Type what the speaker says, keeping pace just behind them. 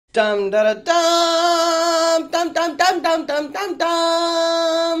Dum da da dum dum dum dum dum dum dum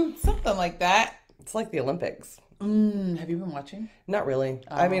dum. Something like that. It's like the Olympics. Have you been watching? Not really.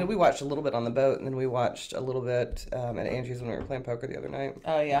 I mean, Oh. we watched a little bit on the boat, and then we watched a little bit at Angie's when we were playing poker the other night.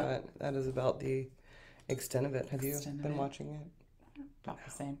 Oh, yeah. But that is about the extent of it. Have you Extent of been it. watching About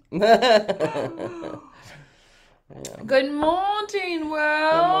the same. it? Yeah. Good morning, Good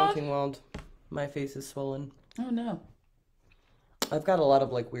world. morning, world. My face is swollen. Oh, no. I've got a lot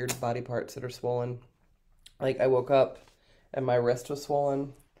of like weird body parts that are swollen. Like I woke up and my wrist was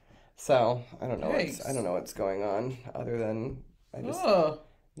swollen. So I don't know I don't know what's going on other than I just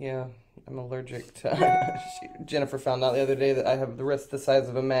yeah, I'm allergic to Jennifer found out the other day that I have the wrist the size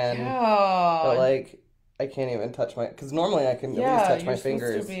of a man. But like I can't even touch because normally I can at least touch my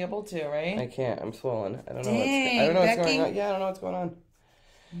fingers. Supposed to be able to, right? I can't. I'm swollen. I don't know Dang, I don't know what's Becky. going on. Yeah, I don't know what's going on.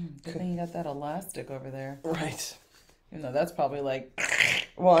 Good thing you got that elastic over there. Right. You know, that's probably like...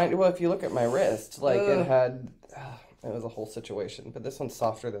 Well, if you look at my wrist, like Ugh. it had, it was a whole situation. But this one's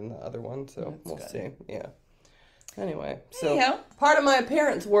softer than the other one, so That's we'll good. see. Yeah. Anyway, so Anyhow. part of my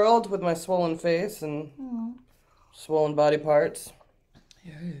appearance world with my swollen face and swollen body parts.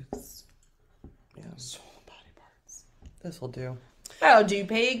 Yes. Yeah, Swollen body parts. this will do. That'll do,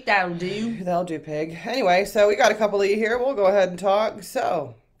 pig. That'll do. That'll do, pig. Anyway, so we got a couple of you here. We'll go ahead and talk.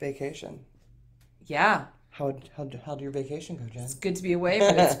 So, vacation. Yeah. How'd your vacation go, Jen? It's good to be away,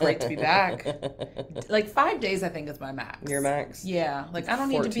 but it's great to be back. Like 5 days, I think, is my max. Your max? Yeah. Like, I don't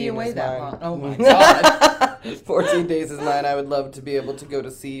need to 14 be away is that mine. long. Oh, my God. 14 days is mine. I would love to be able to go to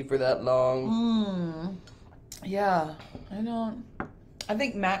sea for that long. Yeah. I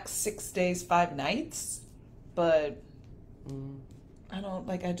think max 6 days, 5 nights. But I don't,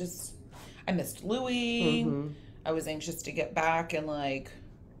 like, I missed Louis. I was anxious to get back and, like,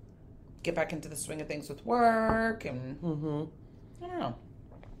 get back into the swing of things with work. And I don't know.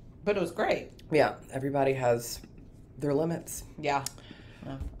 But it was great. Yeah, everybody has their limits. Yeah.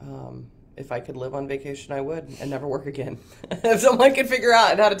 If I could live on vacation, I would and never work again. If someone could figure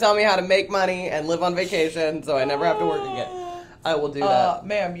out how to tell me how to make money and live on vacation so I never have to work again, I will do that.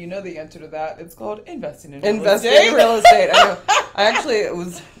 Ma'am, you know the answer to that. It's called investing in Investing in real estate. I know. I actually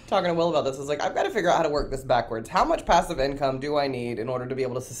was talking to Will about this. I was like, I've got to figure out how to work this backwards. How much passive income do I need in order to be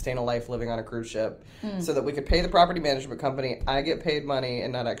able to sustain a life living on a cruise ship so that we could pay the property management company, I get paid money,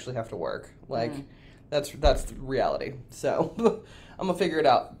 and not actually have to work? Like, that's reality. So I'm going to figure it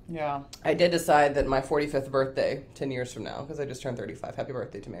out. Yeah. I did decide that my 45th birthday, 10 years from now, because I just turned 35. Happy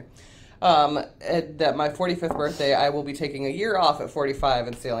birthday to me. That my 45th birthday, I will be taking a year off at 45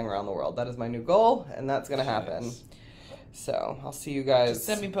 and sailing around the world. That is my new goal, and that's going to happen. So I'll see you guys. Just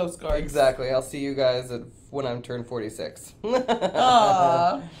send me postcards. Exactly. I'll see you guys when I'm turned 46.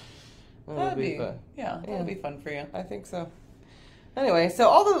 Aw. That'll That'd be fun. that'd be fun for you. I think so. Anyway, so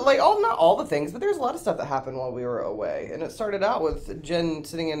not all the things, but there's a lot of stuff that happened while we were away. And it started out with Jen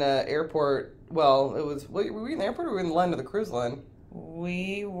sitting in an airport. Well, were we in the airport or were we in the line of the cruise line?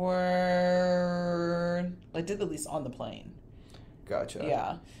 We did the lease on the plane. Gotcha.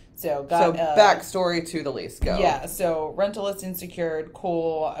 Yeah. So backstory to the lease. Go. Yeah, so rental listing secured,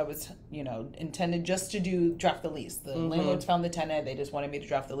 cool. I was, intended just to draft the lease. The landlords found the tenant, they just wanted me to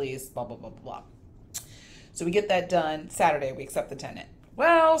draft the lease, blah, blah, blah, blah, blah. So we get that done. Saturday, we accept the tenant.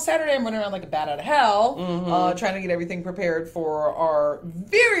 Well, Saturday, I'm running around like a bat out of hell, trying to get everything prepared for our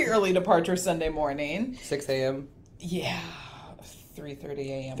very early departure Sunday morning. 6 a.m. Yeah, 3:30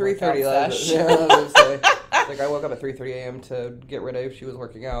 a.m. 3:30. Yeah, I was gonna say. Like I woke up at 3:30 a.m. to get ready. She was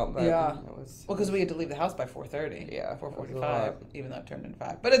working out, but Yeah. it was. Well, because we had to leave the house by 4:30. Yeah, 4:45, even though it turned into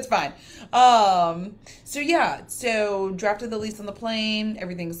 5. But it's fine. So drafted the lease on the plane.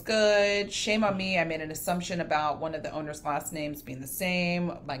 Everything's good. Shame on me. I made an assumption about one of the owner's last names being the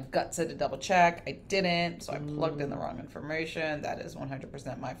same. My gut said to double check. I didn't, so I plugged in the wrong information. That is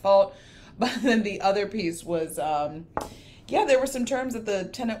 100% my fault. But then the other piece was... there were some terms that the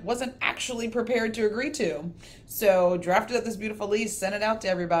tenant wasn't actually prepared to agree to. So drafted up this beautiful lease, sent it out to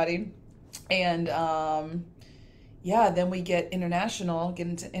everybody. And then we get into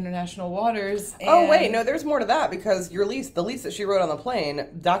international waters. And Oh wait, no, there's more to that because the lease that she wrote on the plane,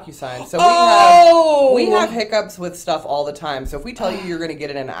 DocuSign. So we have hiccups with stuff all the time. So if we tell you you're going to get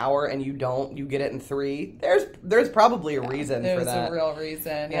it in an hour and you don't, you get it in 3. There's probably a reason for that. There's a real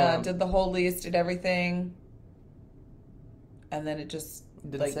reason. Yeah, did the whole lease, did everything. And then it just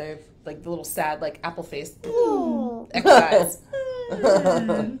Didn't save. Like the little sad apple face exercise.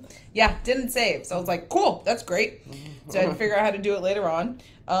 Yeah, didn't save. So I was like, cool, that's great. So I had to figure out how to do it later on.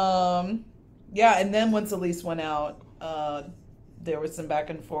 And then once the lease went out, There was some back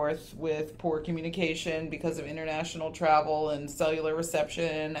and forth with poor communication because of international travel and cellular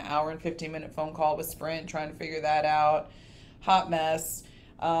reception. Hour and 15-minute phone call with Sprint trying to figure that out. Hot mess.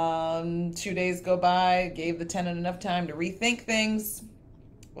 2 days go by, gave the tenant enough time to rethink things.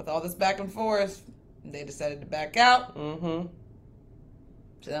 With all this back and forth, they decided to back out. Mm-hmm.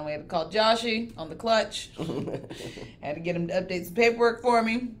 So then we had to call Joshy on the clutch. Had to get him to update some paperwork for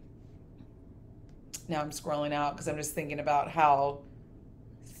me. Now I'm scrolling out because I'm just thinking about how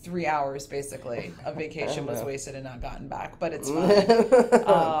 3 hours basically of vacation was wasted and not gotten back. But it's fine.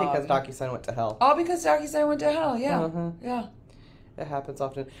 Because DocuSign went to hell. All because DocuSign went to hell. Yeah. Yeah. It happens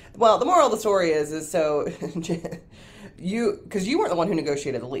often. Well, the moral of the story is so because you weren't the one who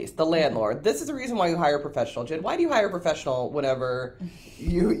negotiated the lease, the landlord. This is the reason why you hire a professional. Jen, why do you hire a professional whenever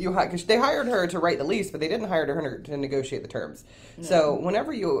you hire? Because they hired her to write the lease, but they didn't hire her to negotiate the terms. No. So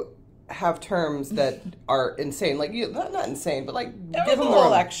whenever you have terms that are insane, like not insane, but like give them a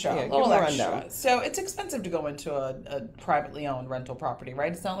little extra, rundown. So it's expensive to go into a privately owned rental property,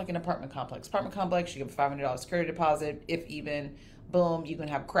 right? It's not like an apartment complex. Apartment complex, you give a $500 security deposit, if even. Boom, you can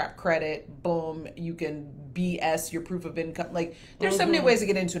have crap credit. Boom, you can BS your proof of income. Like, there's so many ways to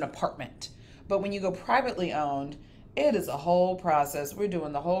get into an apartment. But when you go privately owned, it is a whole process. We're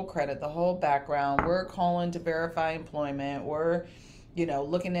doing the whole credit, the whole background. We're calling to verify employment. We're,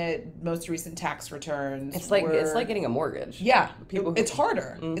 looking at most recent tax returns. It's like getting a mortgage. Yeah, it's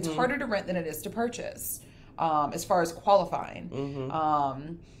harder. Mm-hmm. It's harder to rent than it is to purchase, as far as qualifying.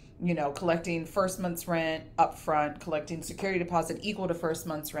 Mm-hmm. Collecting first month's rent up front, collecting security deposit equal to first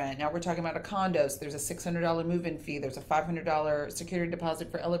month's rent. Now we're talking about a condo, so there's a $600 move-in fee. There's a $500 security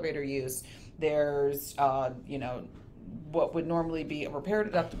deposit for elevator use. There's, what would normally be a repair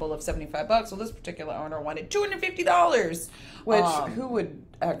deductible of $75. Well, this particular owner wanted $250. Which, who would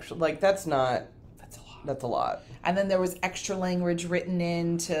actually, that's not... That's a lot. And then there was extra language written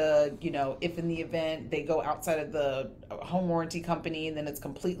in to, if in the event they go outside of the home warranty company, then it's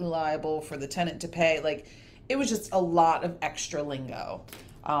completely liable for the tenant to pay. Like, it was just a lot of extra lingo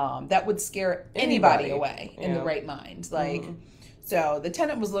that would scare anybody away in the right mind. Like, so the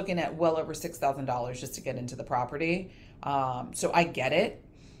tenant was looking at well over $6,000 just to get into the property. So I get it.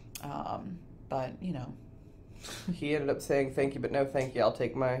 But, he ended up saying thank you, but no thank you. I'll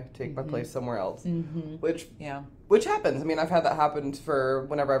take my place somewhere else. Mm-hmm. Which happens. I mean, I've had that happen for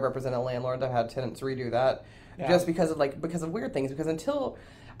whenever I've represented a landlord. I've had tenants redo that just because of weird things. Because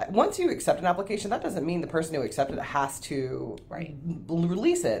once you accept an application, that doesn't mean the person who accepted it has to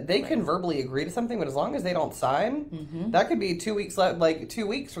release it. They can verbally agree to something, but as long as they don't sign, that could be 2 weeks 2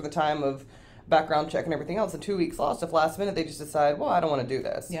 weeks from the time of background check and everything else, and 2 weeks lost if last minute they just decide, well, I don't want to do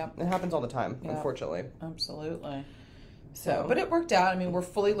this. Yeah. It happens all the time, unfortunately. Absolutely. So, but it worked out. I mean, we're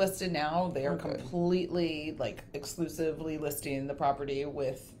fully listed now. They are completely, exclusively listing the property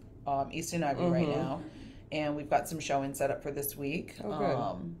with East and Ivy right now. And we've got some showing set up for this week.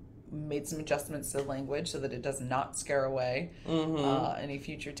 Made some adjustments to the language so that it does not scare away any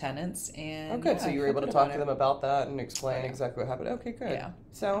future tenants. And so you were able to talk to them about that and explain exactly what happened. Okay, good. Yeah.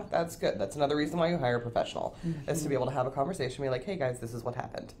 So that's good. That's another reason why you hire a professional, is to be able to have a conversation, be like, hey guys, this is what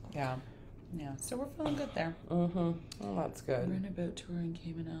happened. Yeah. Yeah. So we're feeling good there. Well, that's good. We're in a boat tour in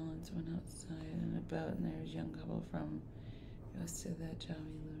Cayman Islands. Went outside in a boat, and there's a young couple from goes to that job,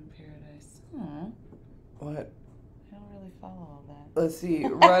 you live in paradise. Aww. What? I don't really follow all that. Let's see.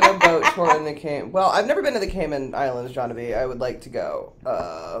 Run a boat tour in the Cayman. Well, I've never been to the Cayman Islands, Genevieve. I would like to go.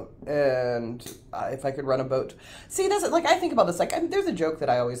 And if I could run a boat. See, that's I think about this. There's a joke that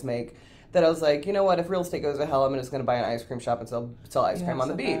I always make that I was like, you know what? If real estate goes to hell, I'm just going to buy an ice cream shop and sell ice cream on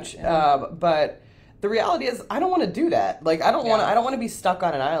the beach. But the reality is, I don't want to do that. I don't want to be stuck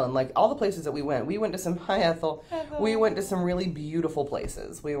on an island. All the places that we went to some we went to some really beautiful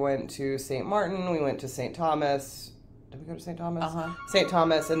places. We went to St. Martin. We went to St. Thomas. Did we go to St. Thomas? St.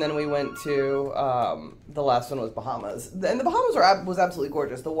 Thomas, and then we went to the last one was Bahamas. And the Bahamas was absolutely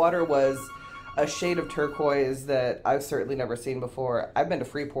gorgeous. The water was a shade of turquoise that I've certainly never seen before. I've been to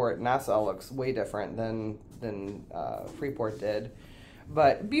Freeport. Nassau looks way different than Freeport did.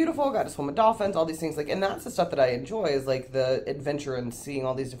 But beautiful, got to swim with dolphins, all these things. And that's the stuff that I enjoy is the adventure and seeing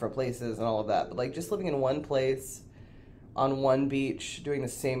all these different places and all of that. But just living in one place on one beach doing the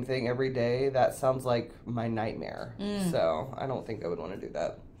same thing every day, that sounds like my nightmare. So I don't think I would want to do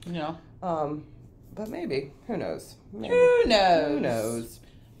that. Yeah. But maybe. Who knows? Maybe. Who knows? Who knows?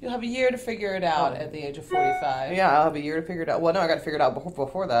 You'll have a year to figure it out at the age of 45. Yeah, I'll have a year to figure it out. Well, no, I got to figure it out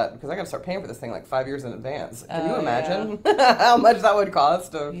before that because I got to start paying for this thing 5 years in advance. Can you imagine how much that would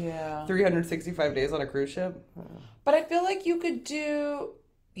cost? 365 days on a cruise ship? But I feel like you could do...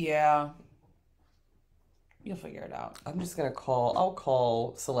 Yeah. You'll figure it out. I'm just gonna I'll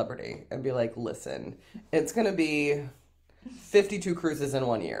call Celebrity and be like, listen, it's gonna be 52 cruises in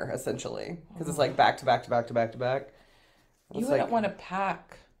 1 year, essentially, because it's like back to back to back to back to back. You wouldn't want to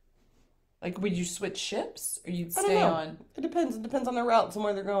pack. Like, would you switch ships, or you'd I don't stay know. on? It depends. It depends on their routes and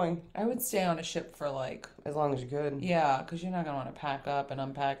where they're going. I would stay on a ship for like, As long as you could. yeah, because you're not gonna want to pack up and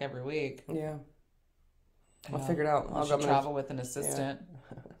unpack every week. Yeah. I'll figure it out. I'll travel with an assistant.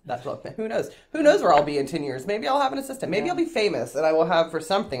 Yeah. That's what. Who knows? Who knows where I'll be in 10 years? Maybe I'll have an assistant. Maybe I'll be famous, and I will have for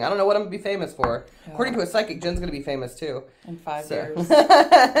something. I don't know what I'm gonna be famous for. Yeah. According to a psychic, Jen's gonna be famous too. In 5 years.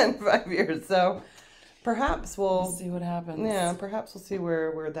 In 5 years. So perhaps we'll see what happens. Yeah, perhaps we'll see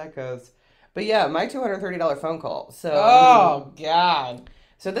where that goes. But yeah, my $230 phone call. So oh God.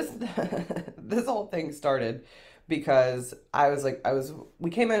 So this whole thing started because we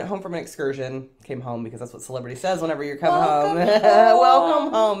came home from an excursion. Came home because that's what Celebrity says whenever you're coming home.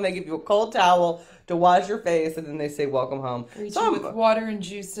 Welcome home. They give you a cold towel to wash your face, and then they say welcome home. Greet you with water and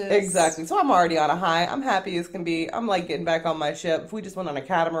juices. Exactly. So I'm already on a high. I'm happy as can be. I'm like getting back on my ship. We just went on a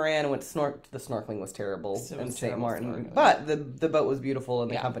catamaran and went the snorkeling was terrible in St. Martin. But the boat was beautiful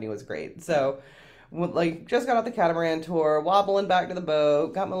and the company was great. So just got off the catamaran tour, wobbling back to the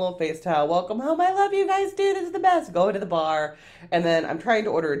boat, got my little face towel, welcome home, I love you guys, dude, this is the best. Go to the bar, and then I'm trying to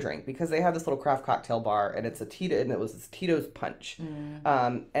order a drink because they have this little craft cocktail bar, and it's it was Tito's Punch.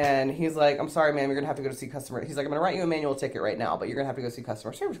 And he's like, I'm sorry, ma'am, you're gonna have to go to see customer. He's like, I'm gonna write you a manual ticket right now, but you're gonna have to go see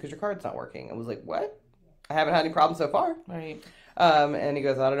customer service because your card's not working. I was like, what? I haven't had any problems so far. Right. And he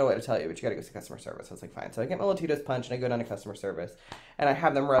goes, I don't know what to tell you, but you got to go see customer service. I was like, fine. So I get my little Tito's Punch and I go down to customer service, and I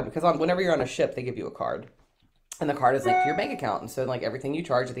have them run because whenever you're on a ship, they give you a card, and the card is like your bank account, and so like everything you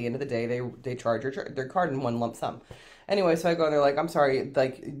charge at the end of the day, they charge their card in one lump sum. Anyway, so I go and they're like, I'm sorry,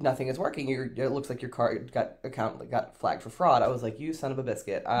 like nothing is working. It looks like your card got flagged for fraud. I was like, you son of a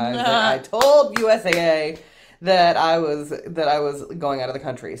biscuit. I told USAA that I was going out of the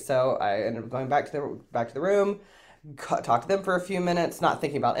country, so I ended up going back to the room. Talk to them for a few minutes, not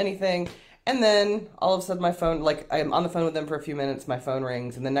thinking about anything. And then all of a sudden my phone, like I'm on the phone with them for a few minutes, my phone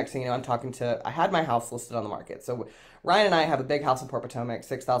rings. And the next thing you know, I had my house listed on the market. So Ryan and I have a big house in Port Potomac,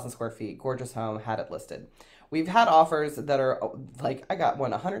 6,000 square feet, gorgeous home, had it listed. We've had offers that are like, I got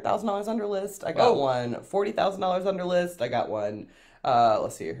one $100,000 under list. I got one $40,000 under list. I got one,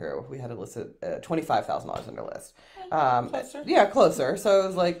 let's see here. We had it listed $25,000 under list. Closer. Yeah, closer. So it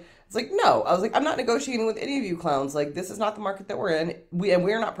was like, no. I was like, I'm not negotiating with any of you clowns. Like, this is not the market that we're in.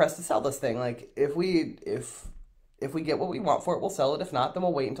 We're not pressed to sell this thing. Like, if we get what we want for it, we'll sell it. If not, then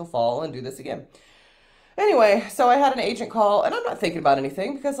we'll wait until fall and do this again. Anyway, so I had an agent call, and I'm not thinking about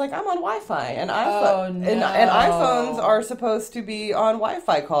anything because, like, I'm on Wi-Fi, and and iPhones are supposed to be on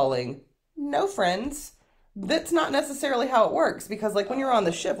Wi-Fi calling. No, friends. That's not necessarily how it works because, like, when you're on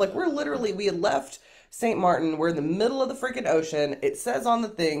the ship, like, we had left St. Martin, we're in the middle of the freaking ocean. It says on the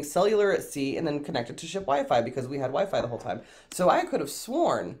thing, cellular at sea, and then connected to ship Wi-Fi because we had Wi-Fi the whole time. So I could have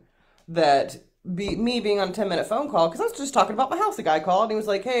sworn that me being on a 10-minute phone call, because I was just talking about my house. The guy called and he was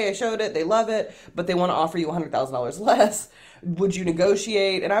like, hey, I showed it. They love it, but they want to offer you $100,000 less. Would you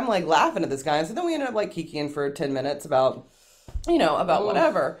negotiate? And I'm like laughing at this guy. And so then we ended up like kikiing for 10 minutes about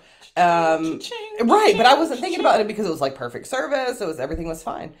whatever. Right, but I wasn't thinking about it because it was like perfect service. Everything was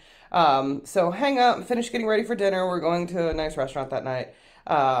fine. So hang up, finish getting ready for dinner. We're going to a nice restaurant that night.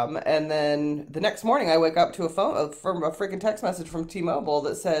 And then the next morning I wake up to from a freaking text message from T-Mobile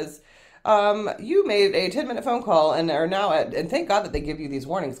that says, you made a 10-minute phone call and are now and thank God that they give you these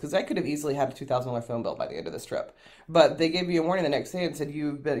warnings because I could have easily had a $2,000 phone bill by the end of this trip. But they gave you a warning the next day and said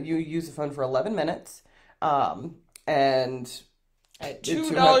you used the phone for 11 minutes. And at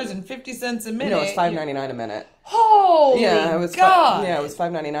 $2.50 a minute. No, it's $5.99 a minute. Holy it was God. It was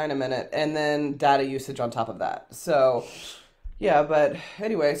 $5.99 a minute, and then data usage on top of that. So, yeah, but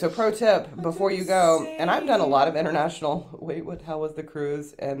anyway, so pro tip before you go, and I've done a lot of international. How was the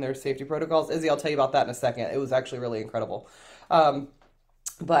cruise and their safety protocols? Izzy, I'll tell you about that in a second. It was actually really incredible.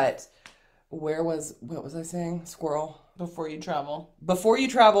 But what was I saying? Squirrel. Before you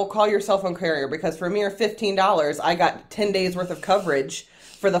travel, call your cell phone carrier because for a mere $15, I got 10 days worth of coverage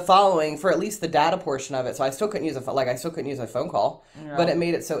for at least the data portion of it. So I still couldn't use a phone call, but it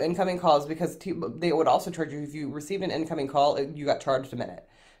made it so incoming calls because they would also charge you if you received an incoming call, you got charged a minute.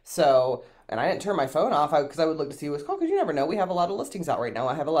 So, and I didn't turn my phone off because I would look to see who was called because you never know. We have a lot of listings out right now.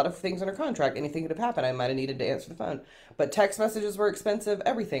 I have a lot of things under contract. Anything could have happened. I might have needed to answer the phone. But text messages were expensive,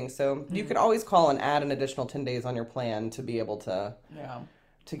 everything. So you could always call and add an additional 10 days on your plan to be able to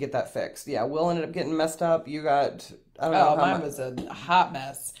get that fixed. Yeah, Will ended up getting messed up. You got, I don't know. Mine was a hot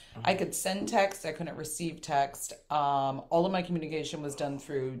mess. I could send text. I couldn't receive text. All of my communication was done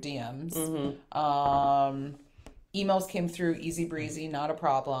through DMs. Emails came through easy breezy, not a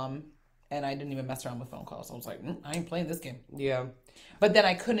problem. And I didn't even mess around with phone calls. I was like, I ain't playing this game. Yeah. But then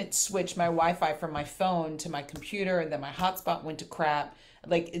I couldn't switch my Wi-Fi from my phone to my computer, and then my hotspot went to crap.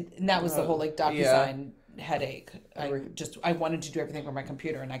 And that was the whole like DocuSign headache. I wanted to do everything from my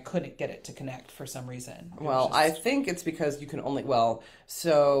computer, and I couldn't get it to connect for some reason. Well, I think it's because you can only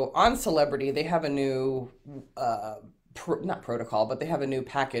so on Celebrity they have a new not protocol, but they have a new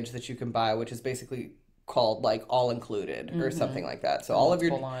package that you can buy, which is basically called like all included or something like that. So all of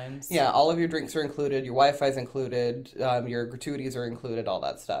your lines. all of your drinks are included, your Wi-Fi's included, your gratuities are included, all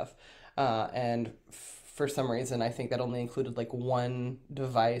that stuff. And for some reason, I think that only included like one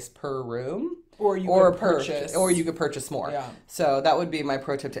device per room. Or you could purchase more. Yeah. So that would be my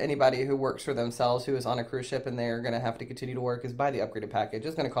pro tip to anybody who works for themselves, who is on a cruise ship and they're going to have to continue to work, is buy the upgraded package.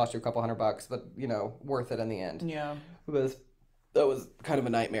 It's going to cost you a couple $100, but worth it in the end. Yeah. That was kind of a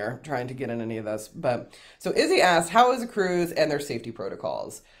nightmare trying to get in any of this. But so Izzy asked, how is a cruise and their safety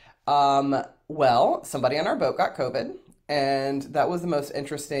protocols? Well, somebody on our boat got COVID. And that was the most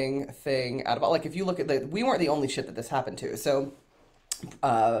interesting thing out of all. Like, if you look at we weren't the only ship that this happened to. So,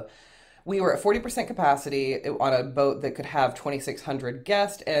 we were at 40% capacity on a boat that could have 2,600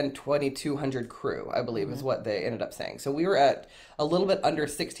 guests and 2,200 crew, I believe is what they ended up saying. So we were at a little bit under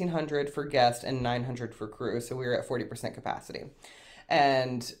 1,600 for guests and 900 for crew. So we were at 40% capacity.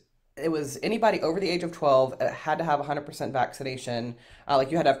 And it was anybody over the age of 12 had to have 100% vaccination.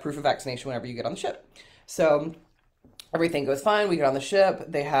 Like, you had to have proof of vaccination whenever you get on the ship. So everything goes fine. We get on the ship.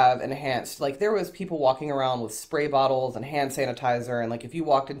 They have enhanced, like, there was people walking around with spray bottles and hand sanitizer. And like, if you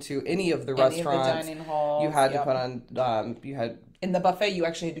walked into any of the restaurants, dining halls, you had to put on, in the buffet, you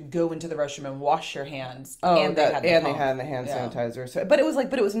actually had to go into the restroom and wash your hands. Oh, they had the hand sanitizer. So, but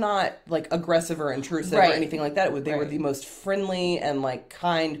it was not like aggressive or intrusive or anything like that. They were the most friendly and like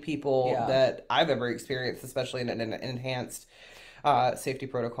kind people that I've ever experienced, especially in an enhanced safety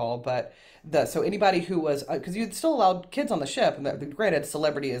protocol. But so anybody who was, because you'd still allowed kids on the ship, and granted,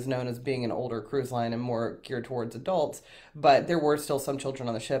 Celebrity is known as being an older cruise line and more geared towards adults, but there were still some children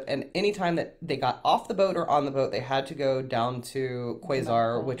on the ship. And anytime that they got off the boat or on the boat, they had to go down to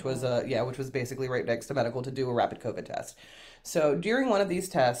Quasar, which was basically right next to medical, to do a rapid COVID test. So during one of these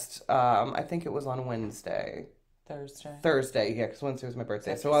tests, I think it was on Thursday, yeah, because Wednesday was my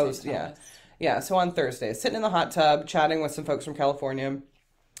birthday. So I was, so on Thursday, sitting in the hot tub, chatting with some folks from California.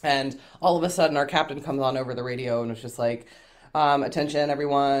 And all of a sudden, our captain comes on over the radio and was just like, attention,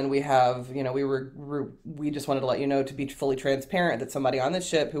 everyone. We have, we just wanted to let you know, to be fully transparent, that somebody on this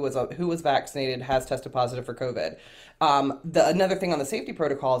ship who was vaccinated has tested positive for COVID. Another thing on the safety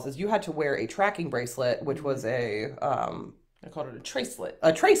protocols is you had to wear a tracking bracelet, which was I called it a tracelet.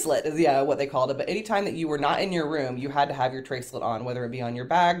 A tracelet is, what they called it. But anytime that you were not in your room, you had to have your tracelet on, whether it be on your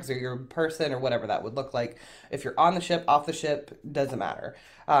bags or your person or whatever that would look like. If you're on the ship, off the ship, doesn't matter.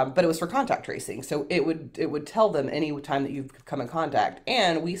 But it was for contact tracing. So it would tell them any time that you've come in contact.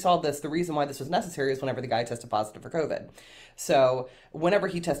 And we saw this, the reason why this was necessary is whenever the guy tested positive for COVID. So whenever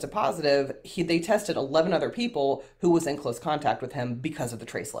he tested positive, they tested 11 other people who was in close contact with him because of the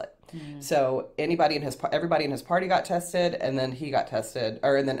tracelet. So everybody in his party got tested, and then he got tested,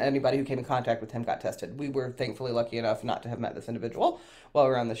 and then anybody who came in contact with him got tested. We were thankfully lucky enough not to have met this individual while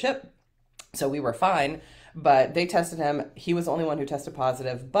we were on the ship, so we were fine. But they tested him. He was the only one who tested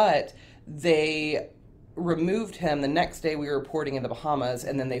positive, but they removed him the next day. We were reporting in the Bahamas,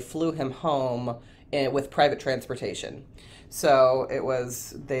 and then they flew him home with private transportation. So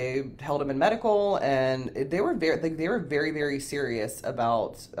they held him in medical, and they were very, very serious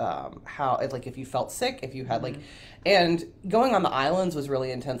about how, like, if you felt sick, if you had and going on the islands was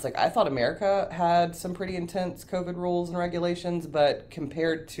really intense. Like, I thought America had some pretty intense COVID rules and regulations, but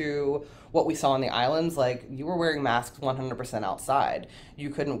compared to what we saw on the islands, like, you were wearing masks 100% outside.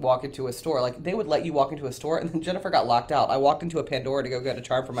 You couldn't walk into a store. Like, they would let you walk into a store, and then Jennifer got locked out. I walked into a Pandora to go get a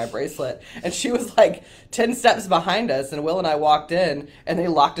charm for my bracelet, and she was like 10 steps behind us, and Will and I walked in, and they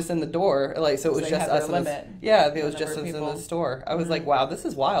locked us in the door. Like, so it was just us. It was just us in the store. I was like, wow, this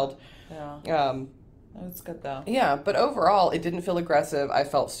is wild. Yeah. That's good though. Yeah, but overall, it didn't feel aggressive. I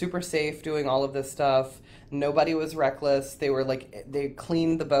felt super safe doing all of this stuff. Nobody was reckless. They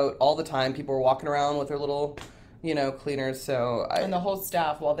cleaned the boat all the time. People were walking around with their little, cleaners. And the whole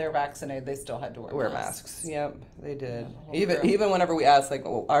staff, while they're vaccinated, they still had to wear masks. Yep, they did. Even whenever we asked, I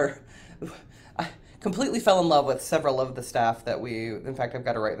completely fell in love with several of the staff that in fact, I've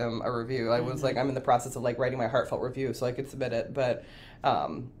got to write them a review. I was I'm in the process of writing my heartfelt review so I could submit it, but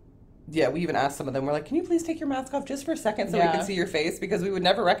Yeah, we even asked some of them. We're like, "Can you please take your mask off just for a second so we can see your face?" Because we would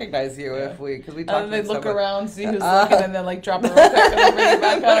never recognize you because we talked. And they look around, see who's looking, and then like drop it real quick and then bring it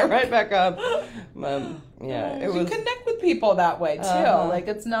back up. Right back up. You connect with people that way too. Like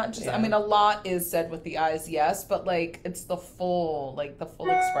it's not just. I mean, a lot is said with the eyes, yes, but like it's the full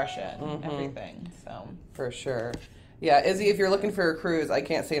expression, everything. So for sure. Yeah, Izzy, if you're looking for a cruise, I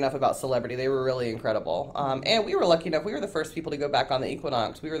can't say enough about Celebrity. They were really incredible. And we were lucky enough. We were the first people to go back on the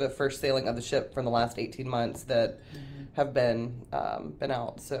Equinox. We were the first sailing of the ship from the last 18 months that have been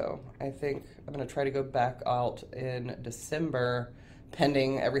out. So I think I'm going to try to go back out in December,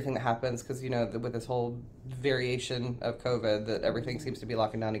 pending everything that happens, because, with this whole variation of COVID, that everything seems to be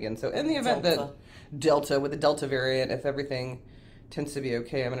locking down again. So in the event that with the Delta variant, if everything tends to be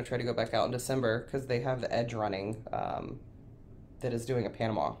okay, I'm going to try to go back out in December, because they have the Edge running that is doing a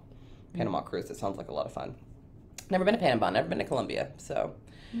Panama cruise. That sounds like a lot of fun. Never been to Panama, never been to Colombia. So,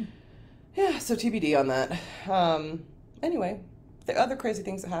 yeah, so TBD on that. Anyway, the other crazy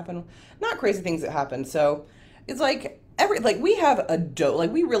things that happen, not crazy things that happen. So it's like, we have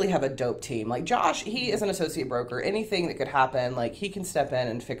we really have a dope team. Like Josh, he is an associate broker. Anything that could happen, like he can step in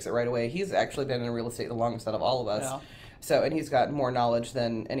and fix it right away. He's actually been in real estate the longest out of all of us. Yeah. So, and he's got more knowledge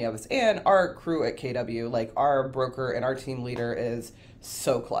than any of us. And our crew at KW, like our broker and our team leader is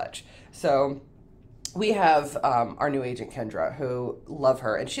so clutch. So we have our new agent, Kendra, who love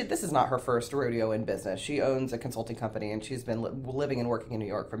her. And this is not her first rodeo in business. She owns a consulting company, and she's been living and working in New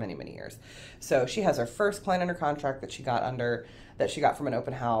York for many, many years. So she has her first client under contract that she got from an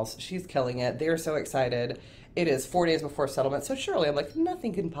open house. She's killing it. They're so excited. It is 4 days before settlement. So surely I'm like,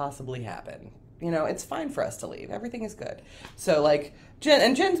 nothing can possibly happen. It's fine for us to leave. Everything is good. So, like,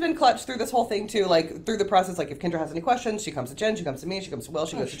 Jen's been clutch through this whole thing, too. Like, through the process, like, if Kendra has any questions, she comes to Jen, she comes to me, she comes to Will,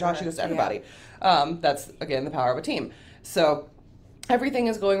 she goes to Josh, she goes to everybody. Yeah. That's, again, the power of a team. So, everything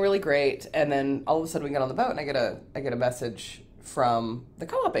is going really great. And then, all of a sudden, we get on the boat, and I get a message from the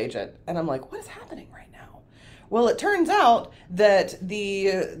co-op agent. And I'm like, what is happening right now? Well, it turns out that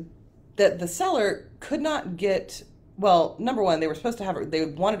the seller could not get... Well, number one, they were supposed to they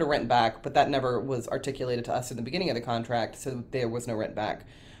wanted to rent back, but that never was articulated to us in the beginning of the contract, so there was no rent back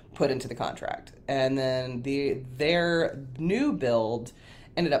put into the contract. And then their new build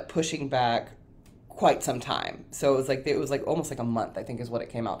ended up pushing back quite some time. So it was like almost like a month, I think is what it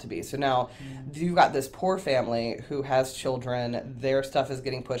came out to be. So now you've got this poor family who has children, their stuff is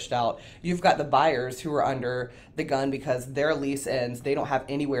getting pushed out. You've got the buyers who are under the gun because their lease ends, they don't have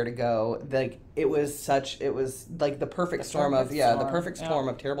anywhere to go. Like it was like the perfect storm of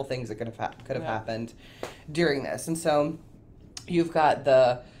terrible things that could have happened during this. And so you've got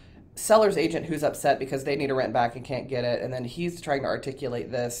the seller's agent who's upset because they need to rent back and can't get it, and then he's trying to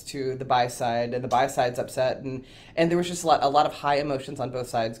articulate this to the buy side, and the buy side's upset, and there was just a lot of high emotions on both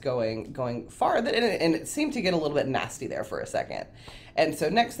sides going far, and it seemed to get a little bit nasty there for a second. And so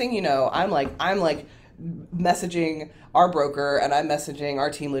next thing you know, I'm like messaging our broker, and I'm messaging our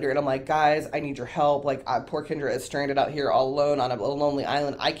team leader, and I'm like, guys, I need your help. Like, poor Kendra is stranded out here all alone on a lonely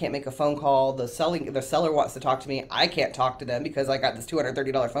island. I can't make a phone call. The seller wants to talk to me. I can't talk to them because I got this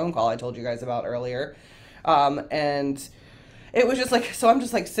 $230 phone call I told you guys about earlier. And it was just like, so I'm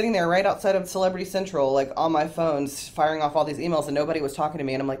just like sitting there right outside of Celebrity Central, like on my phone, firing off all these emails, and nobody was talking to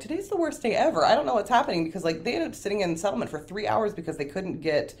me. And I'm like, today's the worst day ever. I don't know what's happening, because like they ended up sitting in settlement for 3 hours because they couldn't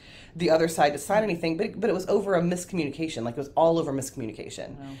get the other side to sign anything. But it was over a miscommunication. Like it was all over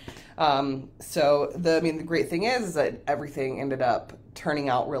miscommunication. Wow. So the great thing is that everything ended up turning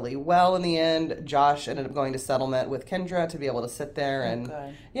out really well in the end. Josh ended up going to settlement with Kendra to be able to sit there and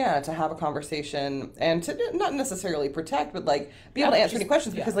to have a conversation and to not necessarily protect, but like be able to answer any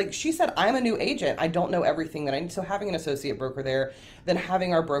questions, because like she said, I'm a new agent. I don't know everything that I need. So having an associate broker there, then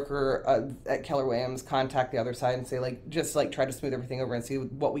having our broker at Keller Williams contact the other side and say like, just like try to smooth everything over and see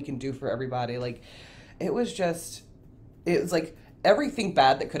what we can do for everybody. Like it was like everything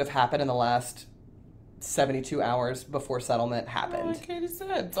bad that could have happened in the last 72 hours before settlement happened. Like Katie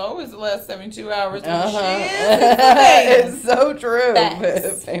said, it's always the last 72 hours. It's so true.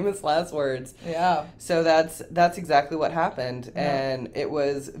 Famous last words. Yeah. So that's exactly what happened. Yeah. And it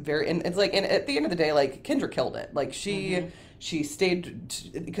was and it's like, and at the end of the day, like Kendra killed it. Like she stayed,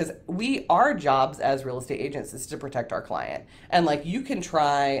 because our jobs as real estate agents is to protect our client. And like you can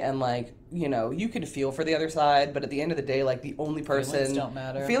try and like, you can feel for the other side, but at the end of the day, like the only person...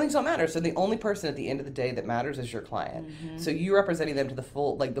 Feelings don't matter. So the only person at the end of the day that matters is your client. Mm-hmm. So you representing them to the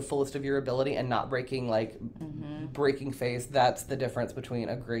fullest of your ability and not breaking face. That's the difference between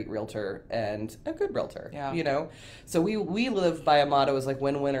a great realtor and a good realtor. Yeah. So we live by a motto is like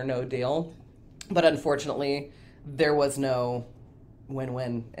win-win or no deal. But unfortunately, there was no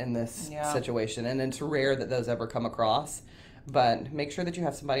win-win in this situation, and it's rare that those ever come across. But make sure that you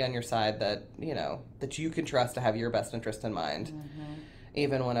have somebody on your side that that you can trust to have your best interest in mind,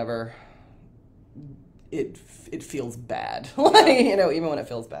 even whenever it feels bad. Even when it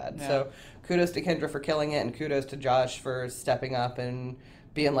feels bad. Yeah. So kudos to Kendra for killing it, and kudos to Josh for stepping up and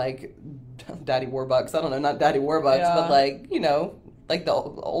being like Daddy Warbucks. I don't know, not Daddy Warbucks, but like the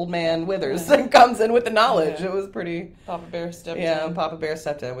old man Withers comes in with the knowledge. It was pretty. Papa Bear stepped in. Yeah, Papa Bear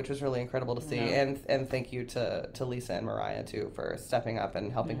stepped in, which was really incredible to see. And thank you to Lisa and Mariah too for stepping up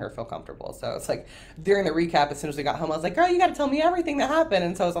and helping her feel comfortable. So it's like during the recap, as soon as we got home, I was like, girl, you got to tell me everything that happened.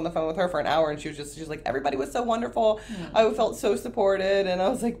 And so I was on the phone with her for an hour, and she was like, everybody was so wonderful. I felt so supported, and I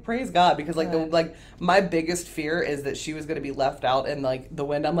was like, praise God, because my biggest fear is that she was going to be left out in like the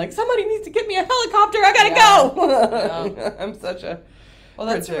wind. I'm like, somebody needs to get me a helicopter. I gotta go. I'm such a. Well,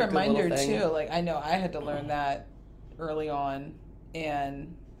 that's a reminder, too. Like, I know I had to learn that early on,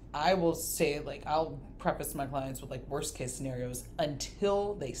 and I will say, like, I'll preface my clients with, like, worst-case scenarios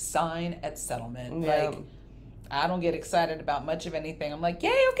until they sign at settlement. Yeah. Like, I don't get excited about much of anything. I'm like,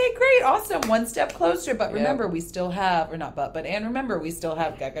 yay, okay, great, awesome, one step closer. But remember, we still have, or not but, and remember, we still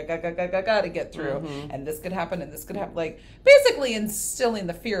have got to get through. And this could happen, and this could happen. Like, basically instilling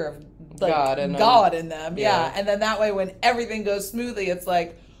the fear of, like, God in them. Yeah. And then that way, when everything goes smoothly, it's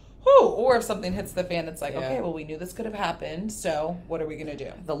like, whew. Or if something hits the fan, it's like, okay, well, we knew this could have happened. So what are we going to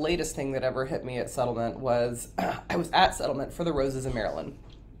do? The latest thing that ever hit me at settlement was I was at settlement for the Roses in Maryland.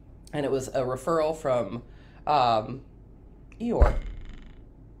 And it was a referral from Eeyore.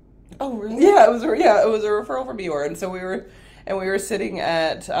 Oh, really? Yeah, it was a referral from Eeyore. And so we were sitting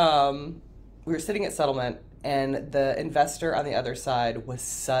at settlement, and the investor on the other side was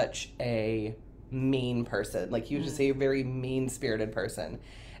such a mean person. Like, he was just a very mean-spirited person.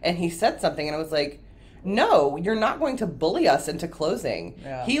 And he said something, and I was like, no, you're not going to bully us into closing.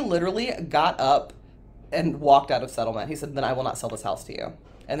 Yeah. He literally got up and walked out of settlement. He said, then I will not sell this house to you.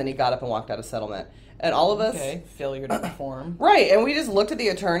 And then he got up and walked out of settlement. And all of us... Okay, failure to perform. Right, and we just looked at the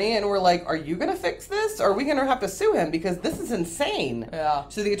attorney and we're like, are you going to fix this? Or are we going to have to sue him? Because this is insane. Yeah.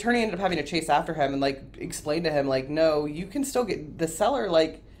 So the attorney ended up having to chase after him and, like, explain to him, like, no, you can still get... The seller,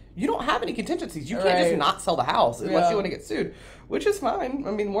 like, you don't have any contingencies. You can't just not sell the house unless you want to get sued. Which is fine.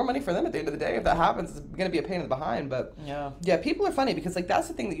 I mean, more money for them at the end of the day. If that happens, it's going to be a pain in the behind. But yeah, people are funny because, like, that's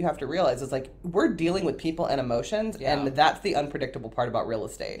the thing that you have to realize is, like, we're dealing with people and emotions, and that's the unpredictable part about real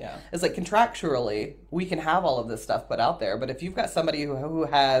estate. Yeah. It's like contractually, we can have all of this stuff put out there, but if you've got somebody who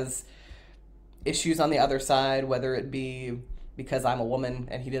has issues on the other side, whether it be because I'm a woman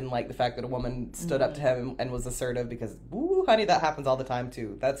and he didn't like the fact that a woman stood up to him and was assertive, because, woo, honey, that happens all the time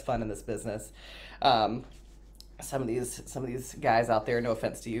too. That's fun in this business. Some of these guys out there, no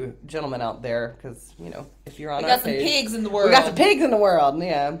offense to you gentlemen out there, because, you know, if you're on our page, we got some pigs in the world. We got the pigs in the world.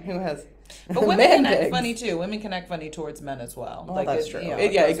 Yeah, who has? But women can act funny too. Women can act funny towards men as well. Well, like, that's true.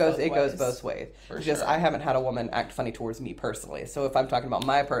 It goes both ways. Just I haven't had a woman act funny towards me personally. So if I'm talking about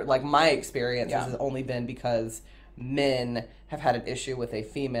my experience has only been because men have had an issue with a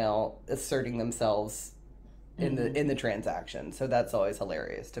female asserting themselves in the transaction. So that's always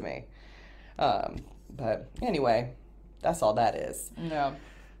hilarious to me. But anyway, that's all that is. Yeah.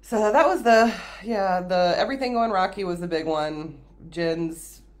 So that was the everything going rocky was the big one.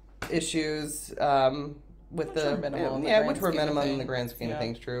 Jen's issues with which were minimal in the grand scheme of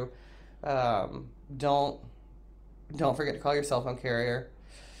things. True. Don't forget to call your cell phone carrier.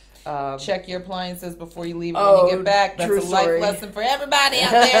 Check your appliances before you leave when you get back. That's a life lesson for everybody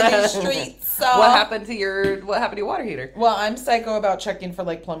out there in these streets. So what happened to your water heater? Well, I'm psycho about checking for,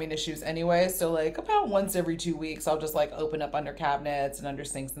 like, plumbing issues anyway. So, like, about once every 2 weeks, I'll just, like, open up under cabinets and under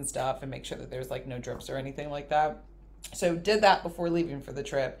sinks and stuff and make sure that there's, like, no drips or anything like that. So did that before leaving for the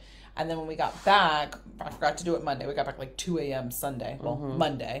trip. And then when we got back, I forgot to do it Monday. We got back like 2 a.m. Sunday. Well,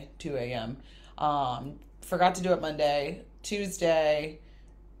 Monday, 2 a.m. Forgot to do it Monday. Tuesday,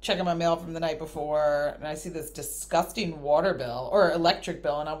 checking my mail from the night before, and I see this disgusting water bill or electric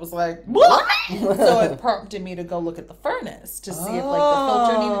bill, and I was like, what? So it prompted me to go look at the furnace to see if, like, the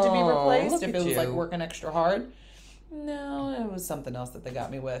filter needed to be replaced, if it was like working extra hard. No, it was something else that they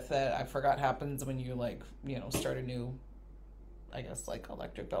got me with that I forgot happens when you, like, you know, start a new, I guess, like,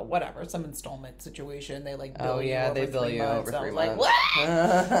 electric bill, whatever, some installment situation. They, like, bill you over 3 months. Over 3 months. Like, what?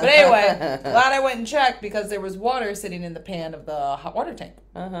 But anyway, glad I went and checked because there was water sitting in the pan of the hot water tank.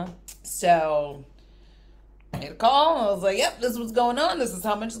 So I made a call. I was like, yep, this is what's going on. This is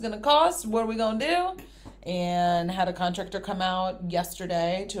how much it's going to cost. What are we going to do? And had a contractor come out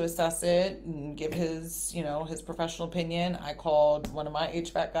yesterday to assess it and give his, you know, his professional opinion. I called one of my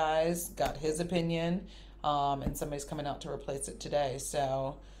HVAC guys, got his opinion. and somebody's coming out to replace it today.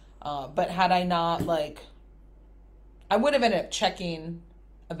 So, but had I not, like, I would have ended up checking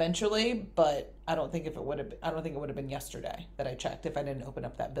eventually, but I don't think it would have been yesterday that I checked. If I didn't open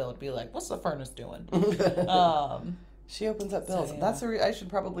up that bill, it'd be like, what's the furnace doing? She opens up bills. So, yeah. I should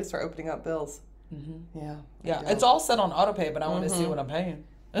probably start opening up bills. Mm-hmm. Yeah. It's all set on auto pay, but I want to see what I'm paying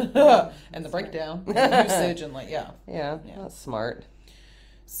and the breakdown, and the usage, and yeah, that's smart.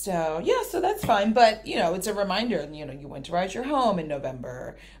 So, so that's fine. But, it's a reminder, you winterize your home in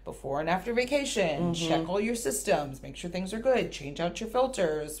November, before and after vacation. Check all your systems. Make sure things are good. Change out your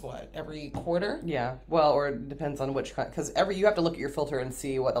filters, every quarter? Yeah. Well, or it depends on which kind, because you have to look at your filter and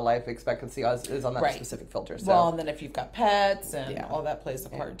see what the life expectancy is on that specific filter. So. Well, and then if you've got pets and all that plays a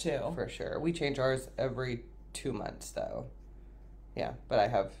part too. For sure. We change ours every 2 months, though. Yeah. But I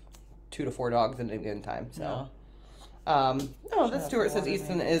have 2 to 4 dogs at any given time, so. Yeah. This Stuart says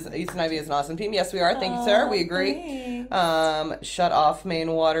Easton Ivy is an awesome team. Yes, we are. Thank you, sir. We agree. Shut off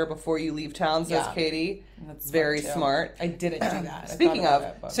main water before you leave town, says Katie. That's very smart. I didn't do that. Speaking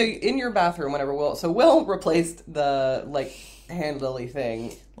of, so in your bathroom, whenever Will replaced the handlily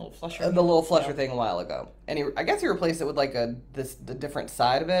thing, the little flusher thing a while ago, and I guess he replaced it with the different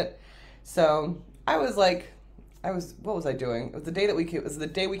side of it. So I was like. What was I doing? It was the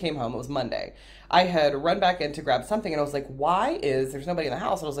day we came home. It was Monday. I had run back in to grab something, and I was like, there's nobody in the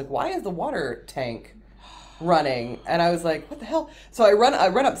house. And I was like, why is the water tank running? And I was like, what the hell? So I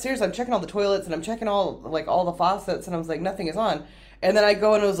run upstairs. I'm checking all the toilets, and I'm checking all the faucets, and I was like, nothing is on. And then I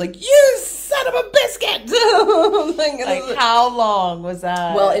go and I was like, you son of a biscuit! How long was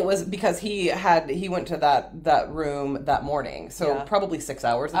that? Well, it was because he went to that room that morning, so probably 6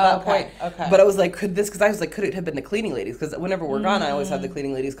 hours at that point. Okay. But I was like, could it have been the cleaning ladies? Because whenever we're gone, I always have the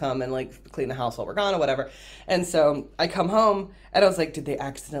cleaning ladies come and clean the house while we're gone or whatever. And so I come home and I was like, did they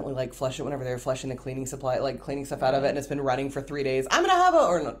accidentally flush it whenever they were flushing the cleaning supply, cleaning stuff out of it? And it's been running for 3 days. I'm gonna have it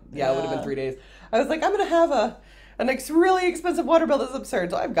would have been 3 days. I was like, I'm gonna have a really expensive water bill. That's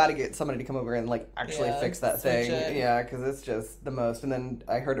absurd. So I've got to get somebody to come over and actually fix that thing. Yeah, because it's just the most. And then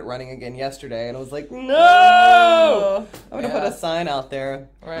I heard it running again yesterday, and I was like, no! I'm going to put a sign out there.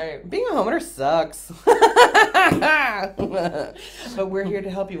 Right. Being a homeowner sucks. But we're here to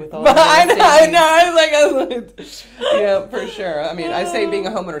help you with all that. I know. Yeah, for sure. I mean, I say being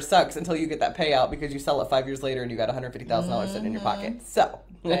a homeowner sucks until you get that payout because you sell it 5 years later and you got $150,000 sitting in your pocket. So,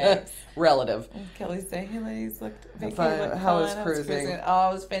 relative. Kelly's saying, hey, ladies, how was cruising? Oh,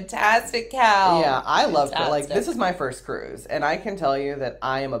 it was fantastic, Cal. Yeah, I loved it. This is my first cruise, and I can tell you that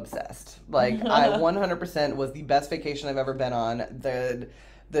I am obsessed. I 100% was the best vacation I've ever been on.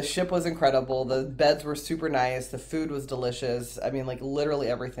 The ship was incredible. The beds were super nice. The food was delicious. I mean, literally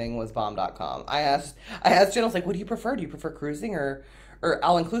everything was bomb.com. I asked Jen, I was like, what do you prefer? Do you prefer cruising or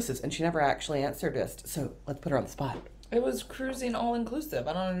all-inclusives? And she never actually answered us. So let's put her on the spot. It was cruising all-inclusive.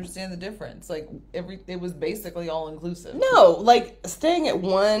 I don't understand the difference. It was basically all-inclusive. No, staying at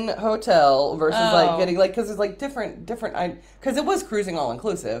one hotel versus getting, because it's different, because it was cruising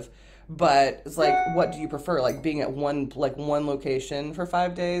all-inclusive. But it's what do you prefer? Being at one location for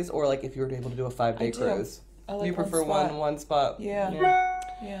 5 days, or if you were able to do a 5-day cruise? You prefer one spot?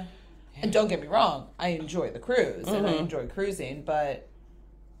 Yeah. And don't get me wrong, I enjoy the cruise and I enjoy cruising, but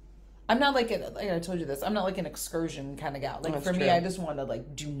I'm not like I told you this. I'm not an excursion kind of gal. For me, I just want to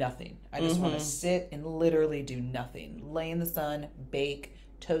do nothing. I just want to sit and literally do nothing. Lay in the sun, bake,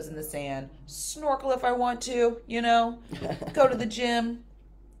 toes in the sand, snorkel if I want to. Go to the gym.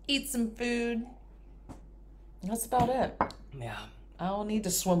 Eat some food. That's about it. Yeah. I don't need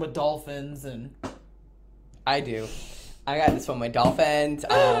to swim with dolphins and... I do. I got to swim with dolphins.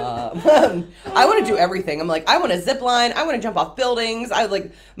 I want to do everything. I'm I want to zip line. I want to jump off buildings.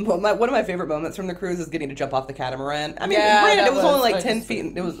 One of my favorite moments from the cruise is getting to jump off the catamaran. I mean, granted, it was only 10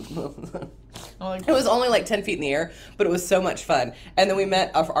 feet. It was... It was only 10 feet in the air, but it was so much fun. And then we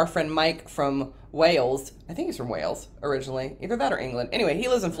met our friend Mike from Wales. I think he's from Wales originally. Either that or England. Anyway, he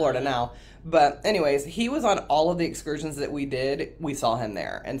lives in Florida now. But anyways, he was on all of the excursions that we did. We saw him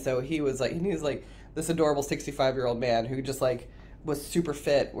there. And so he was this adorable 65-year-old man who just was super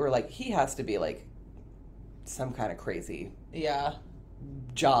fit. We're he has to be some kind of crazy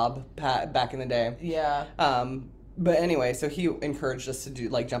job back in the day. Yeah. But anyway, so he encouraged us to do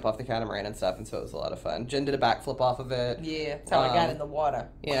jump off the catamaran and stuff, and so it was a lot of fun. Jen did a backflip off of it. Yeah, that's how I got in the water.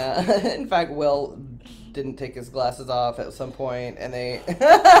 Yeah, in fact, Will didn't take his glasses off at some point, and they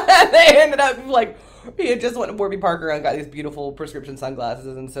they ended up he had just went to Warby Parker and got these beautiful prescription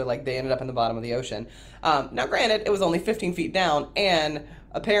sunglasses, and so they ended up in the bottom of the ocean. Now, granted, it was only 15 feet down, and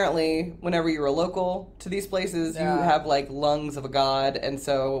apparently, whenever you're a local to these places, you have like lungs of a god, and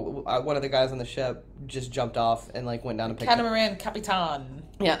so one of the guys on the ship just jumped off and like went down and picked Catamaran Capitan.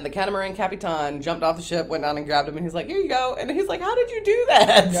 Yeah, the Catamaran Capitan jumped off the ship, went down and grabbed him, and he's like, "Here you go." And he's like, "How did you do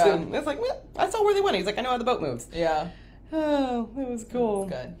that?" Yeah. And it's like, well, I saw where they went. He's like, "I know how the boat moves." Yeah. Oh, it was cool.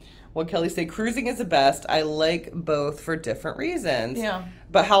 That's good. Well, Kelly said, cruising is the best. I like both for different reasons. Yeah.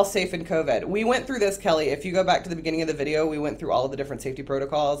 But how safe in COVID? We went through this, Kelly. If you go back to the beginning of the video, we went through all of the different safety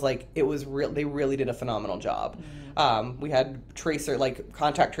protocols. Like, it was real. They really did a phenomenal job. We had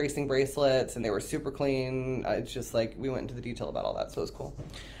contact tracing bracelets, and they were super clean. It's just like, we went into the detail about all that, so it was cool.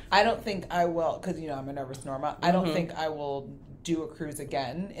 I don't think I will, because, I'm a nervous Norma. I don't think I will do a cruise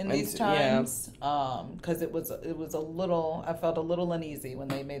again in these times, because it was a little, I felt a little uneasy when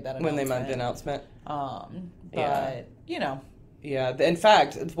they made that announcement. When they made the announcement. Yeah, in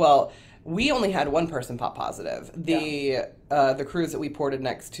fact, well, we only had one person pop positive. The cruise that we ported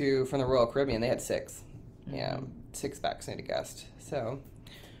next to from the Royal Caribbean, they had 6. Yeah, 6 vaccinated guests. So,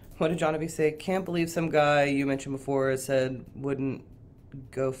 what did Johnny say? Can't believe some guy you mentioned before said wouldn't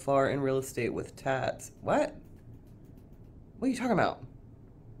go far in real estate with tats. What? What are you talking about?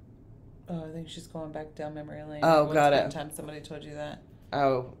 Oh, I think she's going back down memory lane. Oh, got it. One time somebody told you that.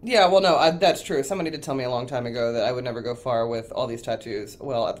 Oh, yeah, well, no, that's true. Somebody did tell me a long time ago that I would never go far with all these tattoos.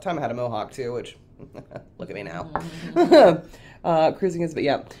 Well, at the time I had a mohawk, too, which, look at me now. Cruising is, but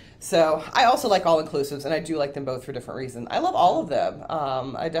yeah. So, I also like all-inclusives, and I do like them both for different reasons. I love all of them.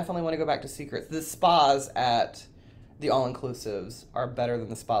 I definitely want to go back to secrets. The spas at the all-inclusives are better than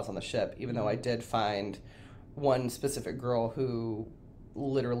the spas on the ship, even though I did find one specific girl who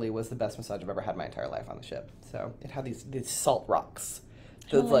literally was the best massage I've ever had in my entire life on the ship. So, it had these salt rocks.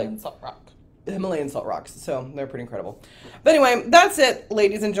 Himalayan salt rock. Himalayan salt rocks. So they're pretty incredible. But anyway, that's it,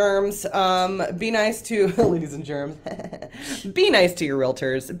 ladies and germs. Be nice to ladies and germs. Be nice to your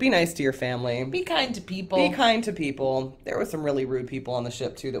realtors. Be nice to your family. Be kind to people. Be kind to people. There were some really rude people on the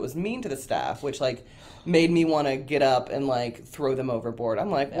ship too that was mean to the staff, which made me want to get up and throw them overboard.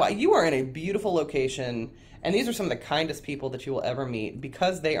 I'm like, wow, you are in a beautiful location, and these are some of the kindest people that you will ever meet.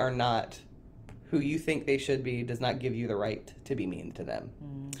 Because they are not who you think they should be does not give you the right to be mean to them.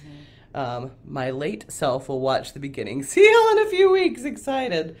 My late self will watch the beginning. See you in a few weeks.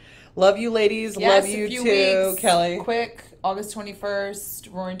 Excited. Love you, ladies. Yes, love you a few too, weeks. Quick, Quick, August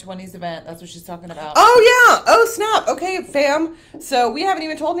 21st, Roaring 20s event. That's what she's talking about. Oh yeah. Oh snap. Okay, fam. So we haven't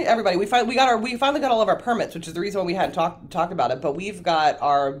even told everybody. We finally got all of our permits, which is the reason why we hadn't talked about it. But we've got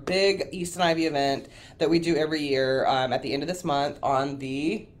our big East and Ivy event that we do every year at the end of this month on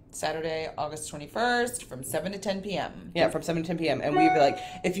the Saturday, August 21st from 7 to 10 p.m. Yeah, from 7 to 10 p.m. And we'd be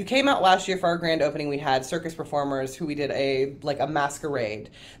if you came out last year for our grand opening, we had circus performers who we did a masquerade.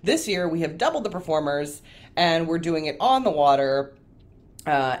 This year, we have doubled the performers, and we're doing it on the water,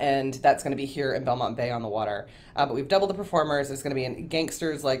 and that's going to be here in Belmont Bay on the water. But we've doubled the performers. It's going to be in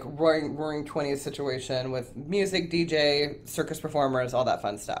gangsters, roaring 20s situation with music, DJ, circus performers, all that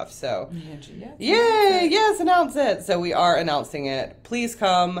fun stuff. So, yay! Yes, announce it. So we are announcing it. Please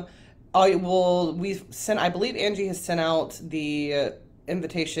come. I believe Angie has sent out the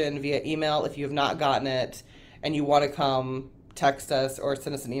invitation via email. If you have not gotten it and you want to come, text us or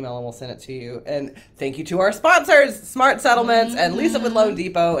send us an email and we'll send it to you. And thank you to our sponsors, Smart Settlements and Lisa with Loan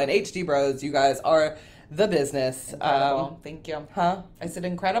Depot and HD Bros. You guys are the business. Incredible. Thank you. Huh? I said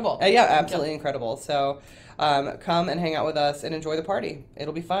incredible. Yeah, absolutely incredible. So come and hang out with us and enjoy the party.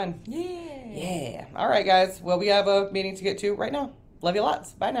 It'll be fun. Yeah. Yeah. All right, guys. Well, we have a meeting to get to right now. Love you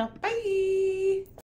lots. Bye now. Bye.